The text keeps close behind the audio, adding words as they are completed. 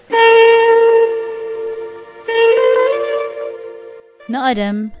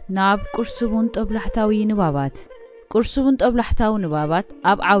نقدم ناب قرصبون طبلحتاوي نبابات قرصبون طبلحتاو نبابات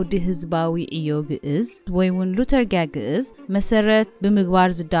أب عودي هزباوي إيو جئز ويون لوترجا جئز مسرت بمقبار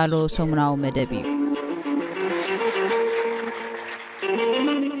زدالو سومناو مدبي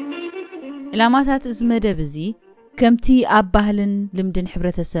علامات إزمدبزي كمتي أب بهلن لمدن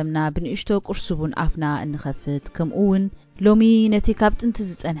حبرة السمنا بنشتو قرصبون أفنا النخفت كم أون لومي نتي كابت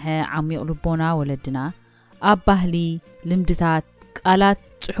انتزت أنها عمي قلبونا ولدنا أب بهلي لمدتات قالات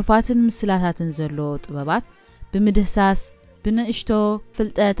صحفات مسلاتات زلو طبابات بمدهساس بنشتو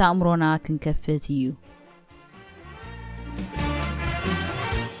فلطة تأمرونا كنكفتيو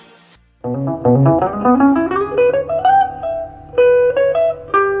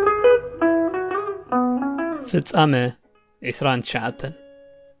ፍጻመ 29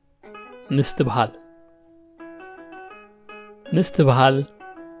 ምስትብሃል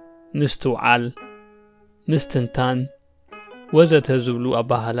ምስትውዓል ምስትንታን ወዘተ ዝብሉ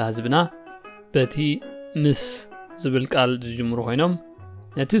ኣባሃላ ህዝብና በቲ ምስ ዝብል ቃል ዝጅምሩ ኮይኖም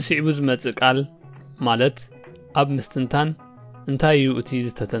ነቲ ስዕቡ ዝመጽእ ቃል ማለት ኣብ ምስትንታን እንታይ እዩ እቲ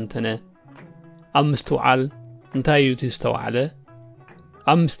ዝተተንተነ ኣብ ምስትውዓል እንታይ እዩ እቲ ዝተውዓለ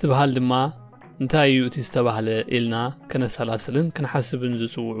ኣብ ምስትብሃል ድማ እንታይ እዩ እቲ ዝተባህለ ኢልና ከነሰላስልን ክንሓስብን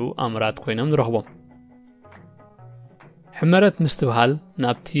ዝጽውዑ ኣምራት ኮይኖም ንረኽቦም ሕመረት ምስትብሃል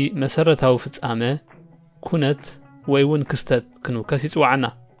ናብቲ መሰረታዊ ፍጻመ ኩነት ወይ እውን ክስተት ክንውከስ ይጽዋዓና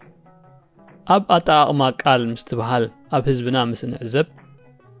ኣብ ኣጠቓቕማ ቃል ምስትብሃል ኣብ ህዝብና ምስ ንዕዘብ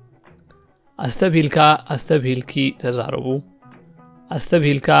ኣስተብሂልካ ኣስተብሂልኪ ተዛረቡ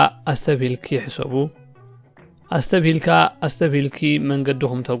ኣስተብሂልካ ኣስተብሂልኪ ሕሰቡ ኣስተብሂልካ ኣስተብሂልኪ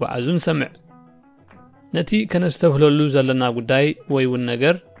መንገድኹም ተጓዓዙ ንሰምዕ ነቲ ከነስተብህለሉ ዘለና ጉዳይ ወይ እውን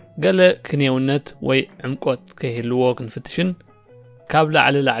ነገር ገለ ክንየውነት ወይ ዕምቆት ከይህልዎ ክንፍትሽን ካብ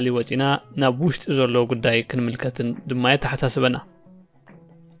ላዕሊ ወጪና ናብ ውሽጢ ዘሎ ጉዳይ ክንምልከትን ድማ የተሓሳስበና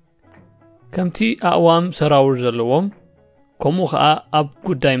ከምቲ ኣእዋም ሰራውር ዘለዎም ከምኡ ከዓ ኣብ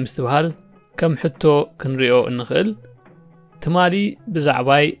ጉዳይ ምስትብሃል ከም ሕቶ ክንሪኦ እንኽእል ትማሊ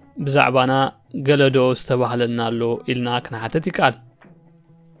ብዛዕባና ገለዶ ዝተባህለና ኣሎ ኢልና ክንሓተት ይከኣል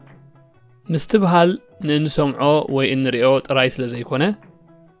ምስትብሃል ንንሰምዖ ወይ እንሪኦ ጥራይ ስለ ዘይኮነ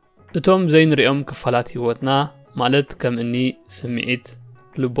እቶም ዘይንሪኦም ክፋላት ህይወትና ማለት ከም እኒ ስምዒት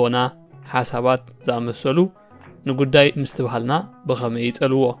ልቦና ሓሳባት ዝኣመሰሉ ንጉዳይ ምስትብሃልና ብኸመይ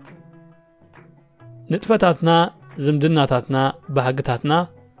ይጸልዎ ንጥፈታትና ዝምድናታትና ባህግታትና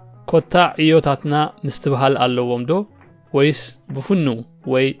ኮታ ዕዮታትና ምስትብሃል ኣለዎም ዶ ወይስ ብፍኑ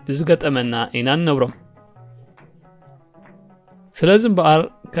ወይ ዝገጠመና ኢና ንነብሮም ስለዚ እምበኣር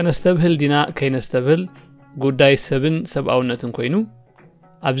ከነስተብህል ዲና ከይነስተብህል ጉዳይ ሰብን ሰብኣውነትን ኮይኑ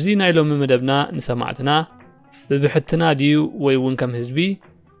ኣብዚ ናይ ሎሚ መደብና ንሰማዕትና ብብሕትና ድዩ ወይ እውን ከም ህዝቢ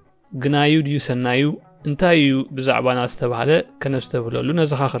ግናዩ ድዩ ሰናዩ እንታይ እዩ ብዛዕባና ዝተባህለ ከነስተብህለሉ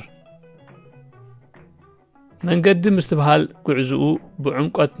ነዘኻኽር መንገዲ ምስትብሃል ጉዕዝኡ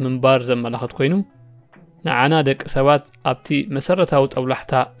ብዕምቆት ምንባር ዘመላኽት ኮይኑ ንዓና ደቂ ሰባት ኣብቲ መሰረታዊ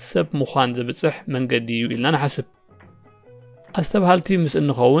ጠብላሕታ ሰብ ምዃን ዝብፅሕ መንገዲ እዩ ኢልና ንሓስብ ኣስተብሃልቲ ምስ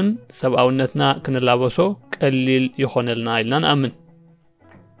እንኸውን ሰብኣውነትና ክንላበሶ ቀሊል ይኾነልና ኢልና ንኣምን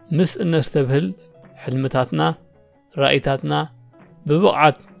ምስ እነስተብህል ሕልምታትና ራእይታትና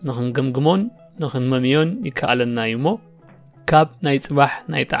ብብቕዓት ንኽንግምግሞን ንኽንመምዮን ይከኣለና እዩ እሞ ካብ ናይ ጽባሕ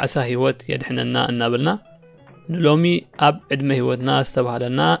ናይ ጣዕሳ ህይወት የድሕነና እናበልና ንሎሚ ኣብ ዕድመ ህይወትና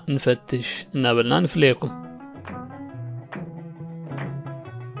ዝተባህለና ንፈትሽ እናበልና ንፍለየኩም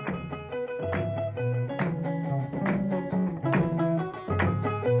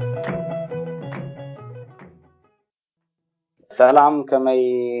ሰላም ከመይ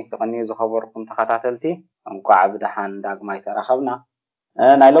ተቐኒዩ ዝኸበርኩም ተኸታተልቲ እንኳዕ ብድሓን ዳግማይ ተራኸብና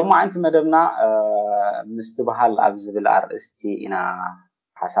ናይ ሎማዓንቲ መደብና ምስትብሃል ኣብ ዝብል ኣርእስቲ ኢና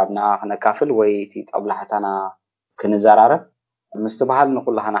ሓሳብና ክነካፍል ወይ እቲ ጠብላሕታና ክንዘራረብ ምስትብሃል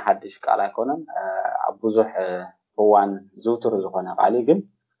ንኩላህና ሓድሽ ቃል ኣይኮነን ኣብ ብዙሕ እዋን ዝውትር ዝኾነ ቃል ግን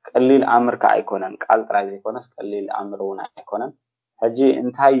ቀሊል ኣምርካ ኣይኮነን ቃል ጥራይ ዘይኮነስ ቀሊል ኣምር እውን ኣይኮነን ሕጂ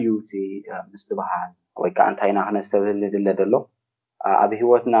እንታይ እዩ እቲ ምስትብሃል ወይ ከዓ እንታይ ኢና ክነስተብህል ንድለ ደሎ ኣብ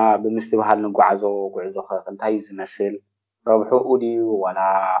ህይወትና ብምስትብሃል ንጓዓዞ ጉዕዞ እንታይ ዝመስል ረብሑኡ ድዩ ዋላ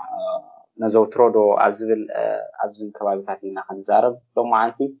ነዘውትሮ ዶ ኣብ ዝብል ኣብዚ ከባቢታት ኢና ክንዛረብ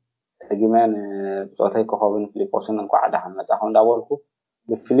ሎማዓንቲ ደጊመን ብፆተይ ኮኸብን ፊሊጶስን እንኳዕ ዳሓን መጻኹም እንዳበልኩ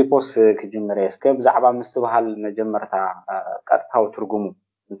ብፊሊጶስ ክጅምር እስከ ብዛዕባ ምስትብሃል መጀመርታ ቀጥታዊ ትርጉሙ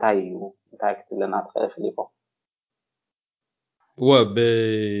እንታይ እዩ እንታይ ክትብለና ትኽእል ፊሊጶ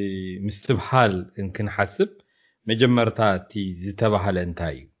وبمستبحال إن حسب مجمرتاتي زتبهال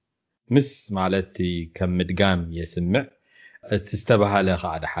انتاي مس مالتي كم مدقام يسمع تستبهال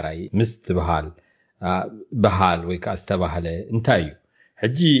قاعد حراي مستبهال بهال ويك استبهال انتاي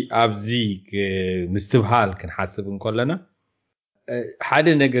ሕጂ ኣብዚ ምስትብሃል ክንሓስብ እንከለና ሓደ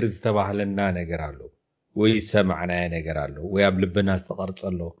ነገር ዝተባህለና ነገር ኣሎ ወይ ሰማዕናየ ነገር ኣሎ ወይ ኣብ ልብና ዝተቐርጸ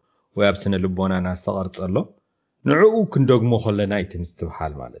ኣሎ ወይ ኣብ ስነ ልቦናና ዝተቐርጸ ኣሎ ንዕኡ ክንደግሞ ከለና እቲ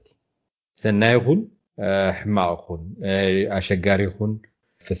ምስትብሃል ማለት እዩ ሰናይ ይኹን ሕማቕ ይኹን ኣሸጋሪ ይኹን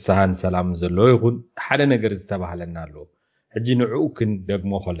ፍስሓን ሰላም ዘለዎ ይኹን ሓደ ነገር ዝተባህለና ኣሎ ሕጂ ንዕኡ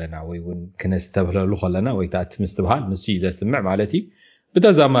ክንደግሞ ከለና ወይ እውን ክነስተብህለሉ ከለና ወይ ታቲ ምስትብሃል ንሱ እዩ ዘስምዕ ማለት እዩ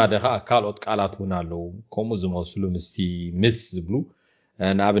ብተዛማደ ከዓ ካልኦት ቃላት እውን ኣለዉ ከምኡ ዝመስሉ ምስ ዝብሉ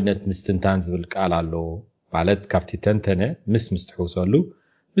ንኣብነት ምስትንታን ዝብል ቃል ኣሎ ማለት ካብቲ ተንተነ ምስትሕውሰሉ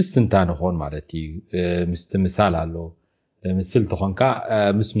ምስትንታን ይኾን ማለት እዩ ምስትምሳል ኣሎ ምስል ተኾንካ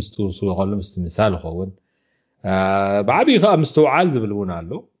ምስትውስሉ ከሎ ምስትምሳል ይኸውን ብዓብዪ ከዓ ምስትውዓል ዝብል እውን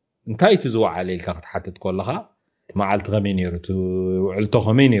ኣሎ እንታይ እቲ ዝወዓለ ኢልካ ክትሓትት ከለኻ እቲ መዓልቲ ከመይ ነይሩ እቲ ውዕልቶ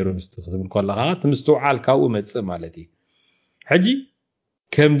ከመይ ነይሩ ክትብል ከለኻ እቲ ምስትውዓል ካብኡ መፅእ ማለት እዩ ሕጂ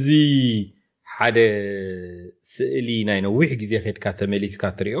ከምዚ ሓደ ስእሊ ናይ ነዊሕ ግዜ ኸድካ ተመሊስካ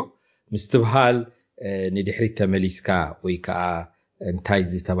ትሪኦ ምስትብሃል ንድሕሪት ተመሊስካ ወይ ከዓ እንታይ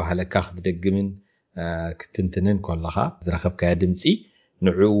ዝተባህለካ ክትደግምን ክትንትንን ከለኻ ዝረኸብካዮ ድምፂ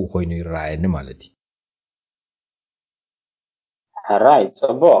ንዕኡ ኮይኑ ይረኣየኒ ማለት እዩ ሕራይ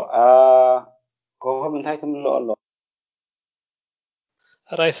ጽቡቕ ኮኸብ እንታይ ትምልኦ ኣሎ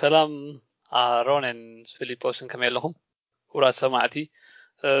ሕራይ ሰላም ሮነን ፊሊጶስን ከመይ ኣለኹም ውራት ሰማዕቲ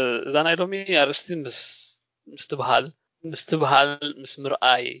እዛ ናይ ሎሚ ኣርእስቲ ምስትብሃል ምስ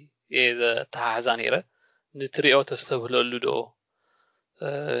ምርኣይ ተሓሕዛ ነይረ ንትሪኦ ተስተብህለሉ ዶ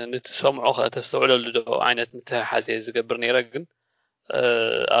ንትሰምዖ ኸ ተስተውዕለሉ ዶ ዓይነት ምትሕሓዝ ዝገብር ነይረ ግን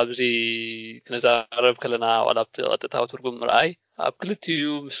ኣብዚ ክነዛረብ ከለና ዋላ ኣብቲ ቀጥታዊ ትርጉም ምርኣይ ኣብ ክልቲኡ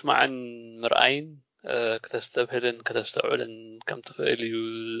ምስማዕን ምርኣይን ከተስተብህልን ከተስተውዕልን ከም ትኽእል እዩ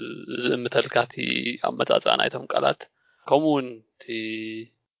ዝእምተልካቲ ኣመፃፅኣ ናይቶም ቃላት ከምኡውን እቲ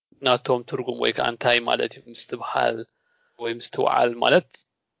ናቶም ትርጉም ወይ ከዓ እንታይ ማለት እዩ ምስትብሃል ወይ ምስትውዓል ማለት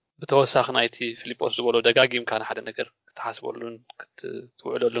ብተወሳኺ ናይቲ ፊልጶስ ዝበሎ ደጋጊምካ ንሓደ ነገር ክትሓስበሉን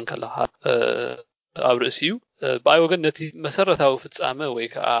ክትውዕለሉን ከለኻ ኣብ ርእሲ እዩ ብኣይ ወገን ነቲ መሰረታዊ ፍጻመ ወይ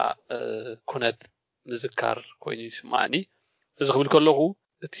ከዓ ኩነት ምዝካር ኮይኑ ይስማዕኒ እዚ ክብል ከለኹ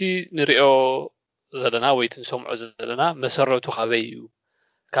እቲ ንሪኦ ዘለና ወይ እቲ ንሰምዖ ዘለና መሰረቱ ካበይ እዩ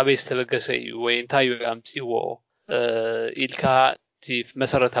ካበይ ዝተበገሰ እዩ ወይ እንታይ እዩ ኣምፂዎ ኢልካ እቲ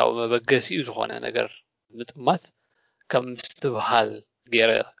መሰረታዊ መበገሲኡ ዝኾነ ነገር ምጥማት ከም ምስትብሃል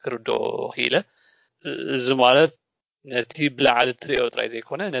ገይረ ክርዶ ኺእለ እዚ ማለት ነቲ ብላዕሊ ትሪኦ ጥራይ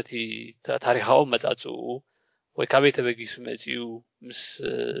ዘይኮነ ነቲ ታሪኻዊ መጻጽኡ ወይ ካበይ ተበጊሱ መጺኡ ምስ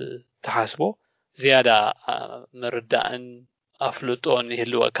ተሓስቦ ዝያዳ መርዳእን ኣፍልጦን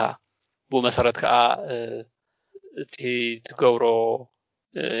ይህልወካ ብኡ መሰረት ከዓ እቲ ትገብሮ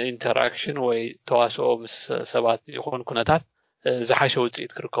ኢንተራክሽን ወይ ተዋስኦ ምስ ሰባት ይኹን ኩነታት ዝሓሸ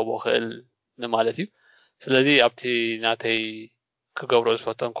ውፅኢት ክርከቦ ክእል ንማለት እዩ ስለዚ ኣብቲ ናተይ ክገብሮ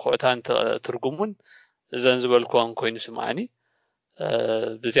ዝፈቶም ክኾእታን ትርጉሙን እዘን ዝበልክዎን ኮይኑ ስማዕኒ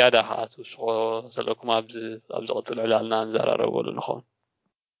ብዝያዳ ከዓ ትውስኾ ዘለኩም ኣብ ዝቕፅል ዕላልና ንዘራረበሉ ንኸውን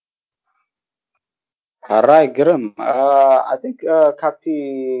ሕራይ ግርም I think ካብቲ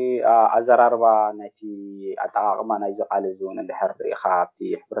ኣዘራርባ ናይቲ ኣጠቓቕማ ናይዚ ቃል እዚ እውን እንድሕር ሪኢኻ ኣብቲ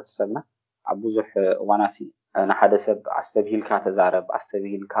ሕብረተሰብና ኣብ ብዙሕ እዋናት ንሓደ ሰብ ኣስተብሂልካ ተዛረብ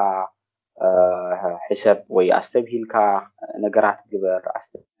ኣስተብሂልካ ሕሰብ ወይ ኣስተብሂልካ ነገራት ግበር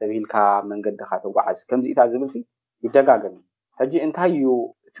ኣስተብሂልካ መንገድኻ ተጓዓዝ ከምዚኢታት ዝብልሲ ይደጋገም ሕጂ እንታይ እዩ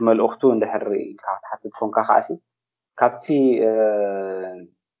እቲ መልእኽቱ እንድሕር ኢልካ ክትሓትት ኮንካ ከዓሲ ካብቲ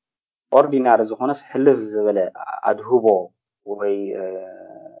ኦርዲናሪ ዝኾነስ ሕልፍ ዝበለ ኣድህቦ ወይ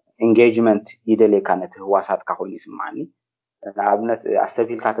ኤንጌጅመንት ይደልየካ ነቲ ህዋሳትካ ኩሉ ይስማዓኒ ንኣብነት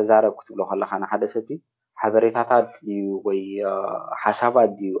ኣስተብሂልካ ተዛረብ ክትብሎ ከለኻ ንሓደ ሰብ ሓበሬታታት ድዩ ወይ ሓሳባት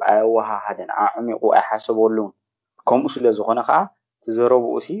ድዩ ኣየወሃሃደን ኣዕሚቑ ኣይሓሰበሉን ከምኡ ስለ ዝኾነ ከዓ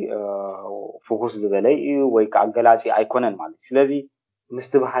ትዘረብኡ ሲ ፍኹስ ዝበለ እዩ ወይ ከዓ ገላፂ ኣይኮነን ማለት ስለዚ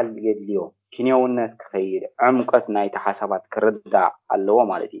ምስትብሃል የድልዮ ኪንያውነት ክኸይድ ዕምቀት ናይቲ ሓሳባት ክርዳእ ኣለዎ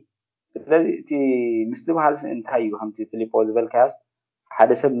ማለት እዩ ስለዚ እቲ ምስትብሃል እንታይ እዩ ከምቲ ፊሊጶ ዝበልካያስ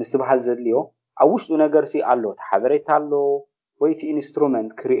ሓደ ሰብ ምስትብሃል ዘድልዮ ኣብ ውሽጡ ነገር ሲ ኣሎ ሓበሬታ ኣሎ ወይ እቲ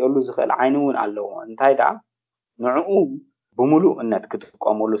ኢንስትሩመንት ክሪኤሉ ዝኽእል ዓይኒ እውን ኣለዎ እንታይ ደኣ ንዕኡ ብምሉእነት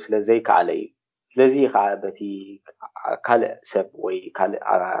ክትጥቀመሉ ስለ ዘይከኣለ እዩ ስለዚ ከዓ በቲ ካልእ ሰብ ወይ ካልእ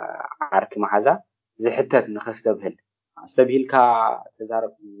ዓርኪ መሓዛ ዝሕተት ንኸስተብህል ኣስተብሂልካ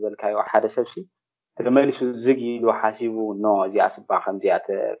ተዛረብ ዝበልካዮ ሓደ ሰብሲ ተመሊሱ ዝግ ኢሉ ሓሲቡ ኖ እዚኣ ስባ ከምዚኣ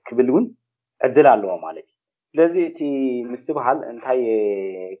ክብል እውን ዕድል ኣለዎ ማለት እዩ ስለዚ እቲ ምስትብሃል እንታይ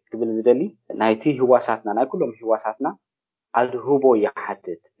ክብል ዝደሊ ናይቲ ህዋሳትና ናይ ኩሎም ህዋሳትና ኣድህቦ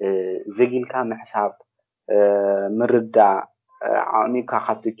ይሓትት ዘጊልካ ምሕሳብ ምርዳእ عميقا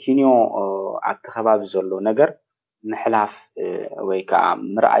خبط كينيو عبتخباب زلو نجر محلاف ويكا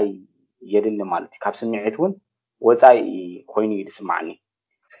مرأي يدل مالتي كاب سمعتون وزاي كوينو يسمعني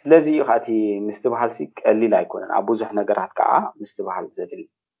ስለዚህ ኻቲ ምስትብሃል ሲ ቀሊል ኣይኮነን ኣብ ብዙሕ ነገራት ከዓ ምስትብሃል ዘድሊ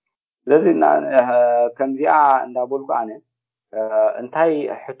ስለዚ ከምዚኣ እንዳበልኩ ኣነ እንታይ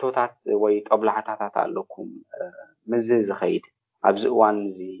ሕቶታት ወይ ጠብላሕታታት ኣለኩም ምዝ ዝኸይድ ኣብዚ እዋን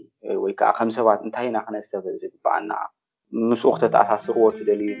እዚ ወይ ከዓ ከም ሰባት እንታይ ኢና ክነስተብህ ዝግባአና ምስ ወቅት ተኣሳስርዎ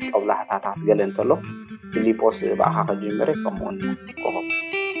ትደሊ ጠብላሕታታት ገለ እንተሎ ፊሊጶስ ባኻ ከጅምረ ከምኡን ኮሆ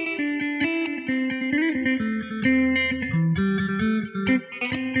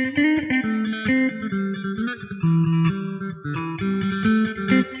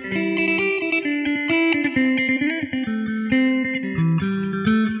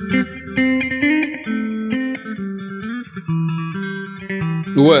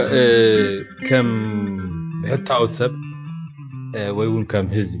كم بحتاو سب ويون كم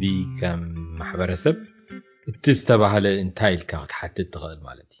حزبي كم محبرسب تستبهل انتايل كا تحدد تغل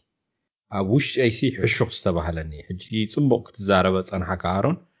مالتي ابوش اي سي حشخ استبهلني حجي صبق تزارب صنحا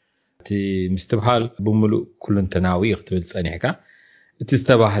كارون تي مستبهل بملو كلن تناوي يختبل صنحكا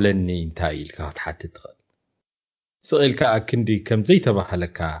تستبهلني انتايل كا تحدد تغل سئلك اكندي كم زي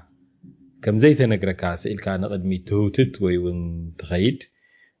تبهلكا كم زي تنقركا سئلك نقدمي توتت ويون تخيد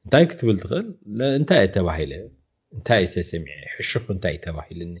انتاي كتبل تغل لا انتاي تبهيله انتاي سسمع حشخ انتاي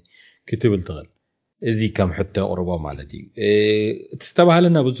تبهيلني كتبل تغل ازي كم حتى قربا مالتي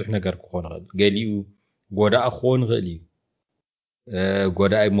تستبهلنا بزح ነገር كون غل قاليو غودا اخون غلي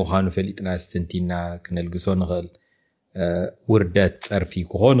غودا اي مخانو فليطنا استنتينا كنلغسو نغل وردات صرفي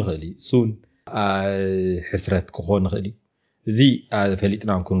كون غلي سون حسرت كون غلي زي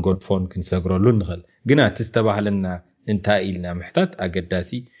فليطنا كون غودفون كنسغرولو نغل غنا تستبهلنا انتاي لنا محتات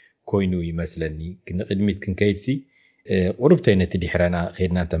اقداسي كوينو يمسلني كنقدميت كنكيدسي قربتينا تدحرنا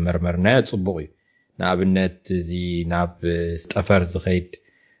خيدنا تمرمرنا صبغي نابنت زي ناب طفر زخيد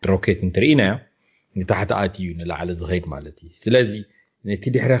روكيت انترينا تحت اتيو نلعل زخيد مالتي سلازي نتي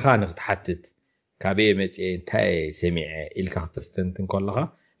دحرخا نختحتت كابي مصي انتاي سمع الكا تستنتن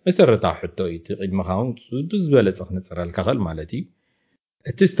كلها مسرتا حتى يتقدمخاون بزبلصخ نصرالك خل مالتي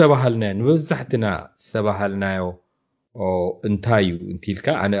تستبهلنا نبزحتنا استبهلنايو او انتايو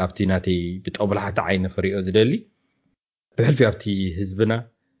انتيلكا انا ابتيناتي بطبلحه عين فريق زدلي بحلفي ابتي حزبنا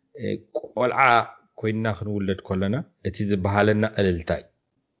قلعه كوينا خنولد كلنا اتي زبهالنا قللتاي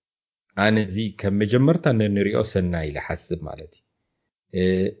انا زي كم مجمرتا نريو سناي لحسب مالتي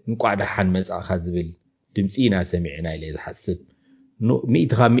نقعد حن مصاخا زبل دمصينا سمعنا الى حسب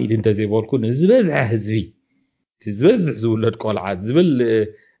ميت خاميت انت زي بولكون زبزع حزبي تزبزع زولد قلعه زبل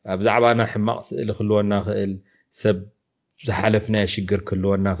ابزعبانا حماق سئل خلونا خل سب زحلفنا شجر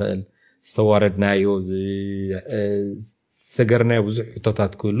كلونا خل استوردنا يوز سجرنا بزح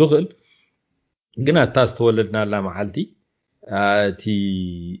حطات كله خل قنا تاس تولدنا لا محلتي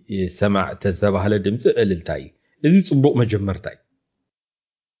تي سمع تزبهله دمص قللتاي ازي صبق مجمرتاي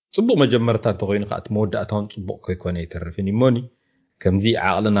صبق مجمرتا تخوين قات موداتون صبق كيكون يترفني موني كمزي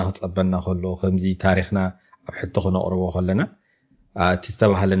عقلنا خصبنا خلو كمزي تاريخنا اب حته خنا قربو خلنا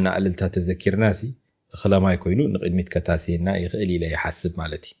تستبهلنا قللتا تذكرناسي خلما يكونوا نقدميت كتاسينا يخلي لا يحسب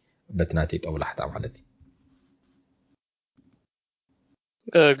مالتي بتناتي طولحتا مالتي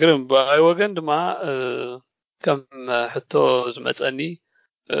قرم باي وغن دما كم حتى زمصني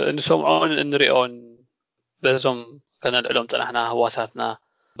نسمعون نريون بزم كان العلوم طلعنا هواساتنا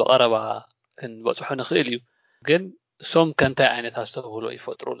بقربه كن بصحو نخيليو ግን ሶም ከንታይ ዓይነት አስተብህሎ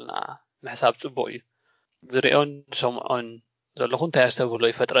ይፈጥሩልና መሕሳብ ጽቡቅ እዩ ዝሪኦን ሰምዖን ዘለኹ እንታይ አስተብህሎ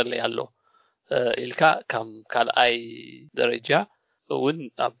ይፈጥረል ያሎ ኢልካ ከም ካልኣይ ደረጃ እውን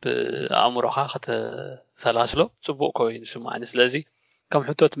ኣብ ኣእምሮኻ ከተሰላስሎ ጽቡቅ ኮይኑ ስማዕኒ ስለዚ ከም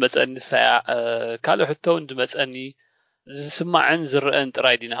ሕቶት መፀኒ ሳያ ካልእ ሕቶ እንድመፀኒ ዝስማዕን ዝርአን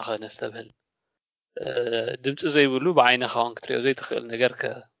ጥራይ ዲና ከነስተብህል ድምፂ ዘይብሉ ብዓይንኻ ውን ክትሪኦ ዘይትኽእል ነገር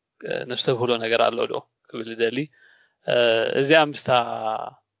ነስተብህሎ ነገር ኣሎ ዶ ክብል ደሊ እዚኣ ምስታ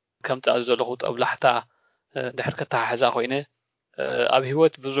ከምታ ዘለኹ ጠብላሕታ ድሕር ከተሓሕዛ ኮይነ ኣብ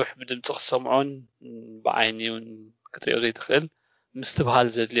ሂወት ብዙሕ ብድምፂ ክሰምዖን ብዓይኒ ውን ክትሪኦ ዘይትኽእል ምስትብሃል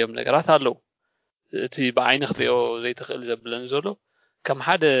ዘድልዮም ነገራት ኣለው እቲ ብዓይኒ ክትሪኦ ዘይትኽእል ዘብለን ዘሎ ከም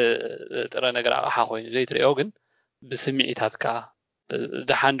ሓደ ጥረ ነገር ኣቕሓ ኮይኑ ዘይትሪኦ ግን ብስምዒታትካ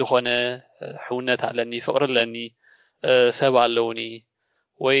ድሓን ድኾነ ሕውነት ኣለኒ ፍቕሪ ኣለኒ ሰብ ኣለውኒ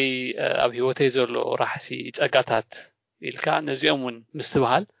ወይ ኣብ ሂወተይ ዘሎ ራሕሲ ፀጋታት ኢልካ ነዚኦም ውን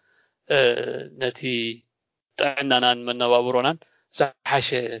ምስትብሃል ነቲ ጥዕናናን መነባብሮናን ዝሓሸ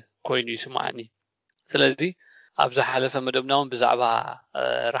ኮይኑ ይስማዓኒ ስለዚ ኣብ ዝሓለፈ መደብና ውን ብዛዕባ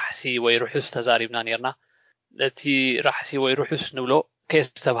ራሕሲ ወይ ርሑስ ተዛሪብና ነርና نتي راح سي ويروحس نبلو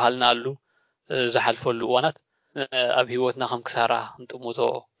كيس تبهلنا له زحلفلو وانات ኣብ ሂወትና ከም ክሳራ እንጥሙቶ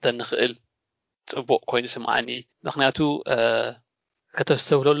ተንኽእል ጽቡቕ ኮይኑ ስምዓኒ ምክንያቱ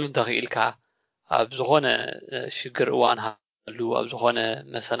ከተስተውለሉ እንተኽኢልካ ኣብ ዝኾነ ሽግር እዋን ሃሉ ኣብ ዝኾነ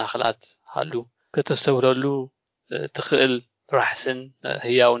መሰናኽላት ሃሉ ከተስተውለሉ ትኽእል ራሕስን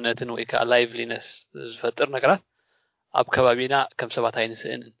ህያውነትን ወይ ከዓ ላይቭሊነስ ዝፈጥር ነገራት ኣብ ከባቢና ከም ሰባት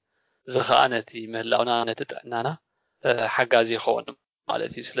ኣይንስእንን እዚ ከዓ ነቲ ምህላውና ነቲ ጥዕናና ሓጋዚ ይኸውን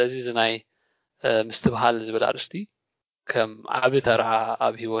ማለት እዩ ስለዚ እዚ ናይ ምስትብሃል ዝብል ኣርእስቲ ከም ዓብ ተራ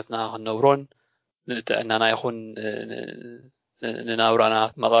ኣብ ሂወትና ክንነብሮን ንጥዕናና ይኹን ንናብራና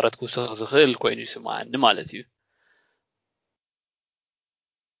መቐረት ክውስኽ ዝኽእል ኮይኑ ይስምዓኒ ማለት እዩ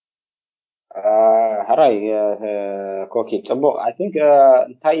هراي كوكي ጽቡቕ I think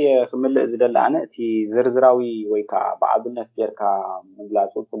እንታይ ክምልእ ዝደሊ ኣነ እቲ ዝርዝራዊ ወይ ከዓ ብኣብነት ጌርካ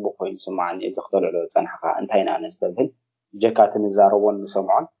ምግላጹ ጽቡቕ ኮይኑ ይስምዓኒ እዚ ክተልዕሎ ጸንሐኻ እንታይ ኢና ነስተብህል ጀካ ትንዛረቦን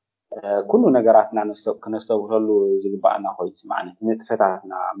ንሰምዖን ኩሉ ነገራትና ክነስተውህለሉ ዝግባአና ኮይኑ ይስምዓኒ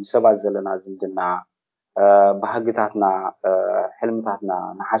ንጥፈታትና ምስ ሰባት ዘለና ዝምድና ባህግታትና ሕልምታትና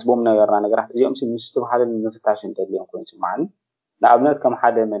ንሓስቦም ነበርና ነገራት እዚኦም ምስትብሃልን ምፍታሽን ደልዮም ኮይኑ ይስምዓኒ ንኣብነት ከም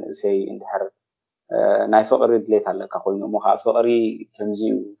ሓደ መንእሰይ እንድሕር ናይ ፍቕሪ ድሌት ኣለካ ኮይኑ እሞ ካብ ፍቕሪ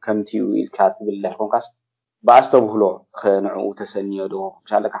ከምዚኡ ኢልካ ትብል ኮንካስ ብኣስተብህሎ ንዕኡ ተሰንዮ ዶ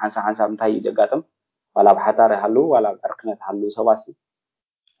ምሻለካ ሓንሳብ እንታይ ይደጋጥም ዋላ ብሓታር ይሃሉ ዋላ ዕርክነት ይሃሉ ሰባት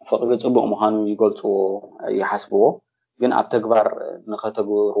ፍቕሪ ጽቡቕ ምዃኑ ይገልጽዎ ይሓስብዎ ግን ኣብ ተግባር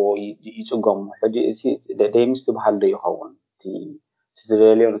ንኸተግብርዎ ይጽጎም ሕጂ እዚ ደይ ምስትብሃል ዶ ይኸውን እቲ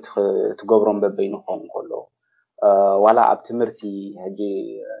ዝደልዮ ትገብሮም በበይኑ ክኸውን ከሎ ዋላ ኣብ ትምህርቲ ሕጂ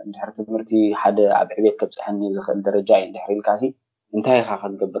እንድሕር ትምህርቲ ሓደ ኣብ ዕቤት ከብፅሐኒ ዝኽእል ደረጃ እዩ እንድሕር ኢልካሲ እንታይ ኢኻ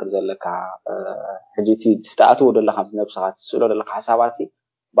ክትገብር ዘለካ ሕጂ እቲ ዝተኣትዎ ዘለካ ነብስኻ ትስእሎ ዘለካ ሓሳባት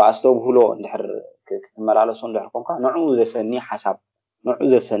ብኣስተብህሎ እንድሕር ክትመላለሶ እንድሕር ኮንካ ንዕኡ ዘሰኒ ሓሳብ ንዕኡ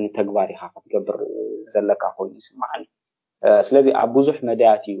ዘሰኒ ተግባር ኢኻ ክትገብር ዘለካ ኮይኑ ይስምዓኒ ስለዚ ኣብ ብዙሕ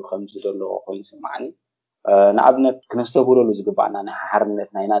መዳያት እዩ ከምዚ ዘሎ ኮይኑ ይስምዓኒ ንኣብነት ክነስተብህለሉ ዝግባአና ናይ ሓርነት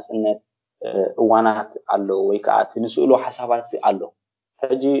ናይ ናጽነት እዋናት ኣሎ ወይ ከዓ ትንስእሎ ሓሳባት ኣሎ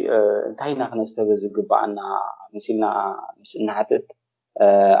ሕጂ እንታይ ኢና ክነስተብህል ዝግባአና ምስልና ምስናሓትት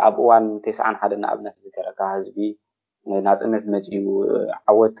ኣብ እዋን 91 ንኣብነት ዝገረካ ህዝቢ ናጽነት መጺኡ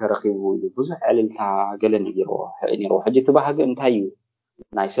ዓወት ተረኺቡ ብዙሕ ዕልልታ ገለ ነይርዎ ሕጂ ትባህግ እንታይ እዩ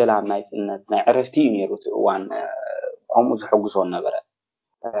ናይ ሰላም ናይ ጽነት ናይ ዕረፍቲ እዩ ነይሩ እቲ እዋን ከምኡ ዝሕጉሶ ነበረ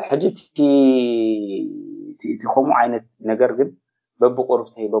ሕጂ እቲ ከምኡ ዓይነት ነገር ግን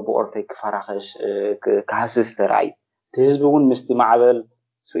በብቆርብተይ ክፈራኸሽ ክሃስስ ተራእዩ እቲ ህዝቢ እውን ምስቲ ማዕበል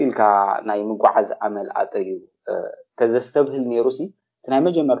ስኢልካ ናይ ምጓዓዝ ኣመል ኣጥዩ ተዘስተብህል ነይሩሲ እቲ ናይ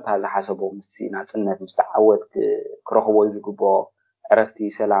መጀመርታ ዝሓሰቦ ምስቲ ናጽነት ምስቲ ዓወት ክረኽቦ ዝግብኦ ዕረፍቲ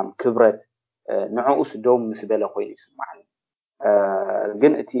ሰላም ክብረት ንዕኡስ ዶም ምስ በለ ኮይኑ ይስምዓኒ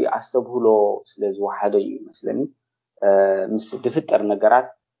ግን እቲ ኣስተብህሎ ስለ ዝወሓደ እዩ መስለኒ ምስ ድፍጠር ነገራት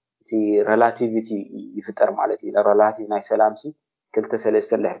እቲ ሬላቲቪቲ ይፍጠር ማለት እዩ ሬላቲቭ ናይ ሰላምሲ ክልተ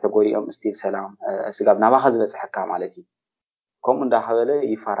ሰለስተ እንድሕር ተጎዲኦም እስቲል ሰላም ስጋብ ናባኻ ዝበፅሐካ ማለት እዩ ከምኡ እንዳኸበለ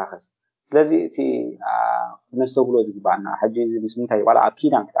ይፈራኸስ ስለዚ እቲ ክነስተብህሎ ዝግባአና ሕጂ ምስ ምንታይ ዋላ ኣብ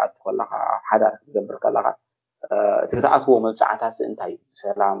ኪዳን ክትኣቱ ከለኻ ሓዳር ክትገብር ከለኻ እቲ ተኣትዎ መብፃዕታሲ እንታይ እዩ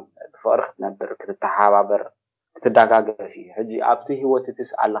ሰላም ብፍቕሪ ክትነብር ክትተሓባበር ክትደጋገፍ እዩ ሕጂ ኣብቲ ህይወት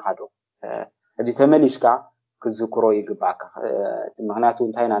እትስ ኣለኻ ዶ ሕጂ ተመሊስካ ክዝክሮ ይግባአካ ምክንያቱ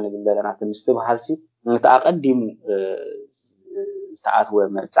እንታይ ኢና ንብል ዘለና እቲ ምስትብሃልሲ ነቲ ኣቐዲሙ ዝተኣትወ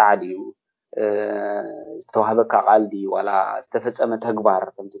መብፃዕ ድዩ ዝተዋህበካ ቃል ድዩ ዋላ ዝተፈፀመ ተግባር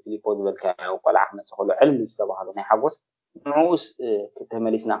ከምቲ ፊሊጶ ዝበልካዮ ቆልዓ ክመፅእ ከሎ ዕልል ዝተባህሉ ናይ ሓጎስ ንዕኡስ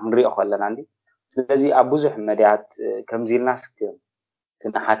ከተመሊስና ክንሪኦ ከለና እንዲ ስለዚ ኣብ ብዙሕ መድያት ከምዚ ኢልናስ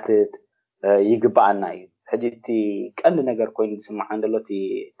ክንሓትት ይግባአና እዩ ሕጂ እቲ ቀንዲ ነገር ኮይኑ ዝስማዓን ዘሎ እቲ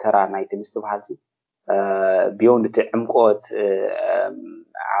ተራ ናይቲ ምስትብሃልሲ ቢዮንድ እቲ ዕምቆት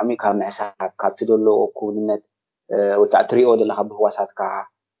ዓሚቃ ምሕሳብ ካብቲ ዘለዎ እኩልነት ወይ ከዓ ትሪኦ ዘለካ ብህዋሳትካ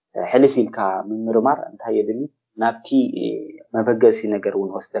ሕልፍ ኢልካ ምምርማር እንታይ የድሊ ናብቲ መበገሲ ነገር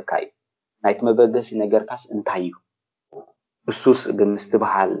እውን ወስደካ እዩ ናይቲ መበገሲ ነገርካስ እንታይ እዩ እሱስ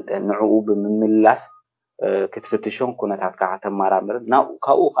ብምስትብሃል ንዕኡ ብምምላስ ክትፍትሾን ኩነታትካ ከተመራምር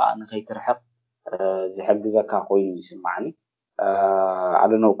ካብኡ ከዓ ንኸይትርሕቕ ዝሕግዘካ ኮይኑ ይስምዓኒ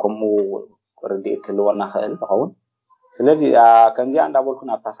ኣደኖ ከምኡ ርድኢት ክህልወና ክእል ይኸውን ስለዚ ከምዚኣ እንዳበልኩ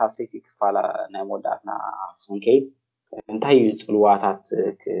ናብ ታሳሰይቲ ክፋላ ናይ መወዳእትና ክንከይድ እንታይ እዩ ፅልዋታት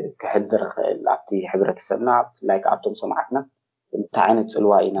ክሕድር ክእል ኣብቲ ሕብረተሰብና ብፍላይ ካብቶም ሰማዕትና እንታይ ዓይነት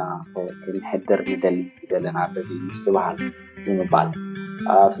ፅልዋ ኢና ክንሕድር ንደሊ ዘለና በዚ ምስትብሃል ንምባል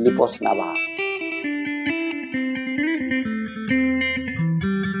ፊሊጶስ ናባሃ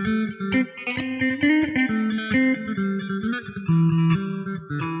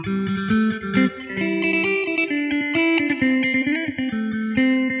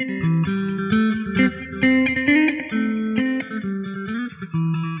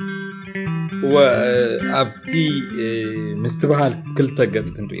وابتي مستبحال كل تجت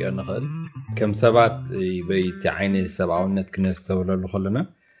كنتو يا نخل كم سبات بيت عيني سبعونت كنستولو له خلنا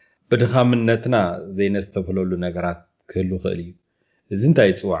بدخامنتنا زي نستفلو له نجارات كله خلي زنتا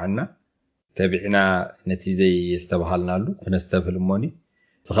يتصوعنا تابعنا نتي زي يستبحالنا له كنستفل موني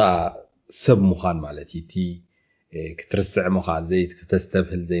تخا سب مخان مالتي تي كترسع مخال زي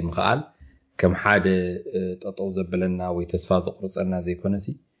كتستفل زي مخال كم حدا تطو زبلنا ويتسفاز قرصنا زي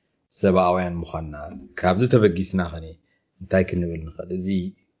كونسي سبعوان مخنا كابزو تبقيسنا خني انتاي كنبل نخل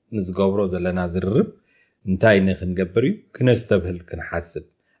زي نزقبرو زلنا زرب انتاي نخنقبريو كنستبهل كنحسب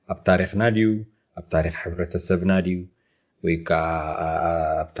اب تاريخنا ديو اب تاريخ حبرة السبنا ديو ويكا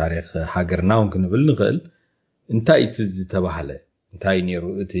اب تاريخ هاجرنا ونكنبل نخل انتاي تز تبهله انتاي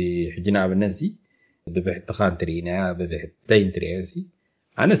نيرو اتي حجنا بالنسي ببحث تخان ترينا ببحث تين ترياسي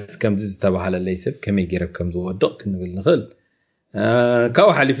أنس كم زز تبهله ليسب كم يجرب كم زو دق كنبل نخل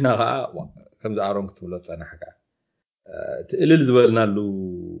كاو حلفنا كم زعرون كتبلو تصنع حقا تقلل زبلنا له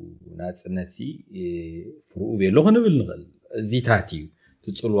ناصنتي فرو بيلو خنبل نغل زيتاتي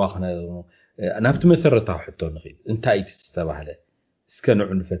تصلوا خنا انا بتمسرتها حتى نخيل انتي تستبحله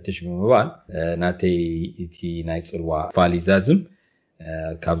اسكنو نفتش بمبال ناتي تي نايصلوا فاليزازم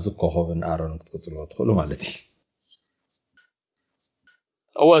كابزو كوخوبن ارون كتقصلوا تخلو مالتي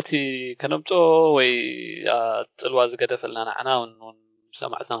أولتي كنمتو وي تلوا زقدفلنا نعنا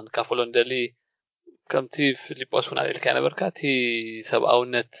ونسمعنا نكافلون دلي كمتي فيليبوس هنا الكان بركاتي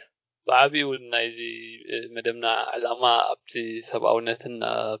سبعونت بعبي ونايزي مدمنا علامة أبتي سبعونتن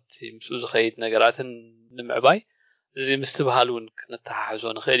أبتي مسوز خيط نجاراتن نمعباي زي مستبهالون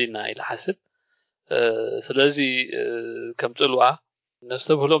نتححزون خيرنا إلى حسب سلازي كم تلوا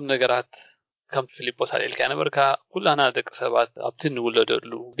نستبهلهم نجارات كم فيليبوس هذا الكان بركا كلنا دك سبعة أبتي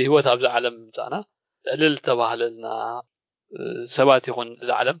نولدلو بهوت أبز عالم تاعنا قلل تبهلنا سبعة يكون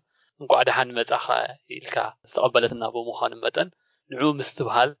زعلم نقعد حن متأخا إلكا استقبلتنا بمخان متن نعوم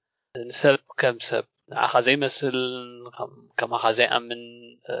مستبهال نسب كم سب أخذي مثل كم أخذي أمن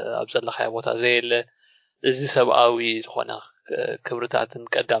أبزل خيبوتا زي الذي سبقاوي زخونا كبرتاتن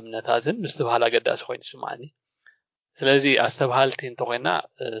قدامنتاتن مستبهالا قداس خوين سمعني سلازي استبهالتين تغينا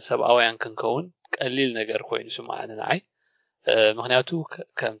سبقاويان كنكون قليل نجر خوين سمعني نعي مغنياتو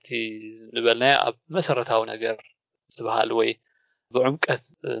كمتي نبلنا مسرتاو نجر مستبهال وي بعمقت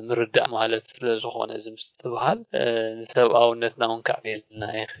مرداء مالت زخونه زمستبحال نتباونتنا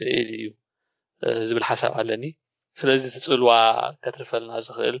ونكعبيلنا يخيل زبل حساب علني سلازي تسألوا كترفلنا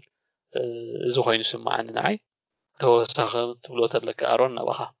زخيل زخوين سمعنا نعي توسخ تبلوت لك أرون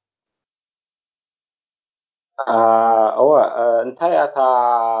نبخا هو انتي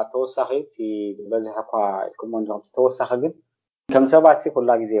اتا توسخي تي بزحكوا كمون جام توسخ جن كم سبعة سي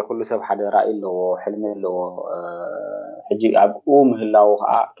كل جزء كل سبع حدا رأي له حلم له حجي أبقوم هلاو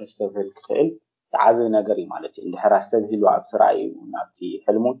كستفل كتيل تعبي نجري مالتي إن حراس تبهلو عبد رأي ونبتي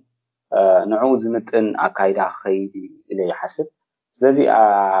حلمون نعوز متن أكايدا خيدي إلي حسب ስለዚህ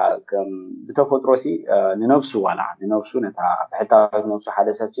ከም ብተፈጥሮሲ ንነብሱ ዋላ ንነብሱ ነታ ብሕታ ንነብሱ ሓደ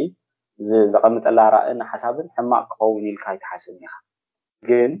ሰብሲ ዘቐምጠላ ራእን ሓሳብን ሕማቅ ክኸውን ኢልካ ይተሓስብ ኢኻ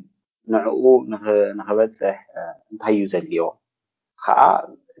ግን ንዕኡ ንኽበፅሕ እንታይ እዩ ዘድልዮ ከዓ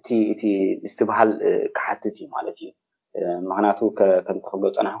እቲ ምስትብሃል ክሓትት እዩ ማለት እዩ ምክንያቱ ከም ትኽብሎ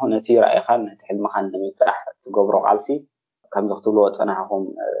ፀናሕኹም ነቲ ራእይኻን ነቲ ሕልምኻን ንምብፃሕ ትገብሮ ቃልሲ ከም ዝኽትብልዎ ፀናሕኹም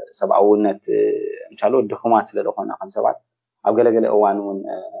ሰብኣውነት ምቻሎ ድኹማት ስለ ዝኾነ ከም ሰባት ኣብ ገለገለ እዋን እውን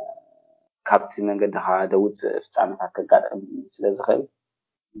ካብቲ መንገድኻ ደውፅእ ፍፃመታት ከጋጥም ስለ ዝኽእል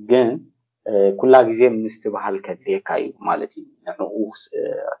ግን ኩላ ግዜ ምስትብሃል ከድልየካ እዩ ማለት እዩ ንዕኡ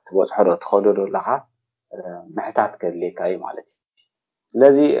ትበፅሖ ዶ ትኸዶ ዶ ኣለኻ ምሕታት ከድልየካ እዩ ማለት እዩ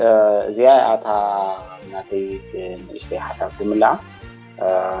ስለዚ እዚኣ ኣታ ናተይ ንእሽተይ ሓሳብ ድምላዕ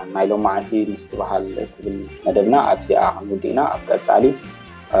ናይ ሎማዓንቲ ምስትብሃል ትብል መደብና ኣብዚኣ ክንውዲእና ኣብ ቀፃሊ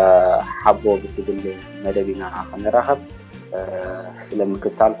ሓቦ ብትብል መደብና ክንራኸብ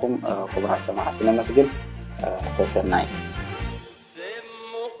ስለምክታልኩም ክቡራት ሰማዕቲ ነመስግን ሰሰናይ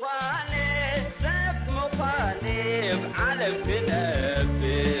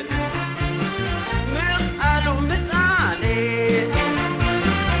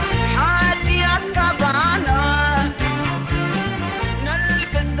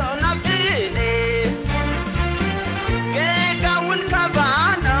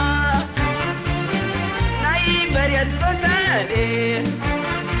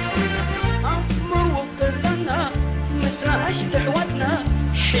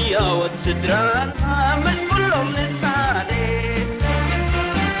حياة الدراما من كلهم